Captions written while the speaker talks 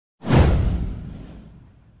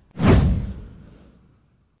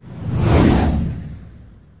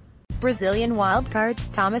Brazilian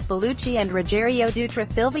wildcards Thomas Bellucci and Rogerio Dutra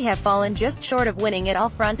Silva have fallen just short of winning it all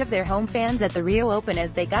front of their home fans at the Rio Open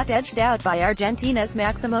as they got edged out by Argentina's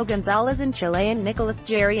Maximo Gonzalez and Chilean Nicolas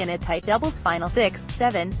Jarry in a tight doubles final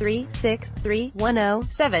 6-7, 3, 6-3,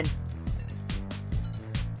 1-0, 7.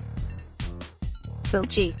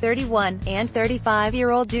 Bellucci, 31, and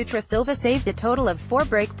 35-year-old Dutra Silva saved a total of 4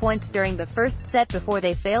 break points during the first set before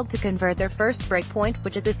they failed to convert their first break point,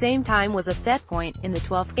 which at the same time was a set point, in the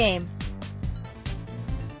 12th game.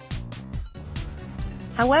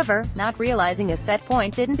 However, not realizing a set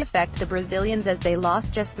point didn't affect the Brazilians as they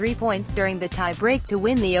lost just 3 points during the tie-break to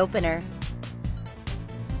win the opener.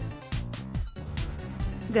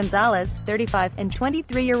 Gonzalez, 35, and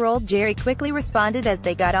 23-year-old Jarry quickly responded as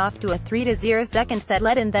they got off to a 3-0 second set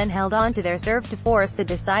lead and then held on to their serve to force a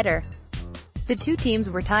decider. The two teams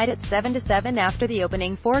were tied at 7-7 after the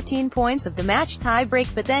opening 14 points of the match tie-break,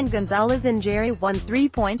 but then Gonzalez and Jarry won 3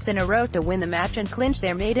 points in a row to win the match and clinch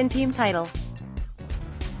their maiden team title.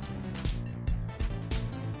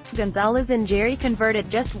 Gonzalez and Jarry converted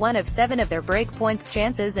just 1 of 7 of their break points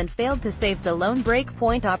chances and failed to save the lone break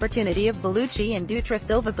point opportunity of Bellucci and Dutra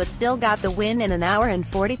Silva, but still got the win in an hour and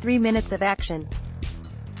 43 minutes of action.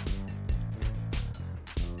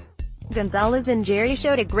 Gonzalez and Jarry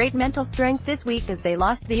showed a great mental strength this week as they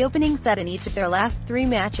lost the opening set in each of their last 3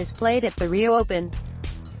 matches played at the Rio Open.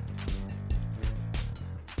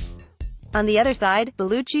 On the other side,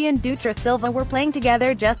 Bellucci and Dutra Silva were playing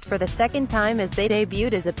together just for the second time as they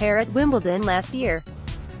debuted as a pair at Wimbledon last year.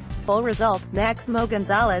 Full result, Maximo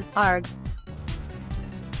Gonzalez, Arg.